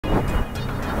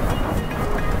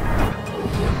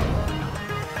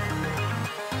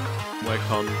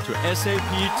welcome to SAP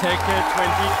TechEd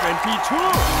 2022.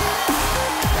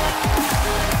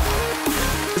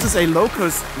 This is a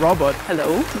locust robot.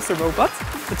 Hello, Mr. Robot.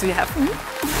 What do you have for me?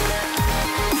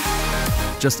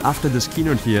 Just after this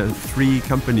keynote here, 3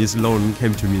 companies alone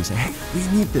came to me and said, hey, we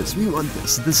need this, we want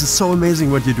this. This is so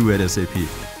amazing what you do at SAP.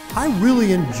 I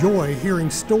really enjoy hearing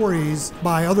stories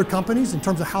by other companies in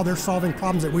terms of how they're solving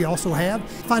problems that we also have. I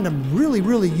find them really,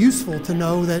 really useful to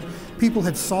know that people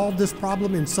have solved this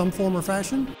problem in some form or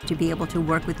fashion. To be able to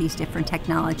work with these different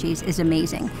technologies is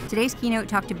amazing. Today's keynote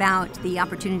talked about the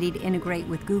opportunity to integrate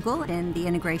with Google and the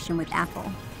integration with Apple.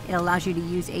 It allows you to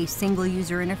use a single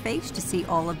user interface to see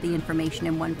all of the information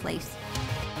in one place.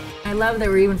 I love that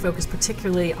we're even focused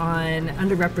particularly on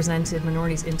underrepresented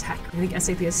minorities in tech. I think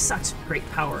SAP has such great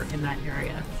power in that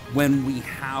area. When we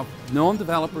have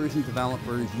non-developers and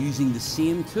developers using the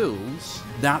same tools,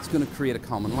 that's going to create a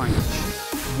common language.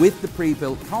 With the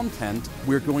pre-built content,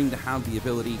 we're going to have the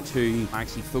ability to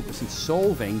actually focus on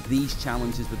solving these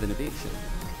challenges with innovation.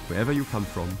 Wherever you come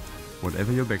from,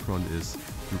 whatever your background is,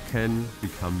 you can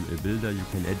become a builder, you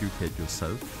can educate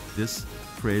yourself. This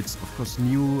creates, of course,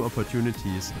 new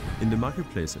opportunities in the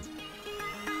marketplaces.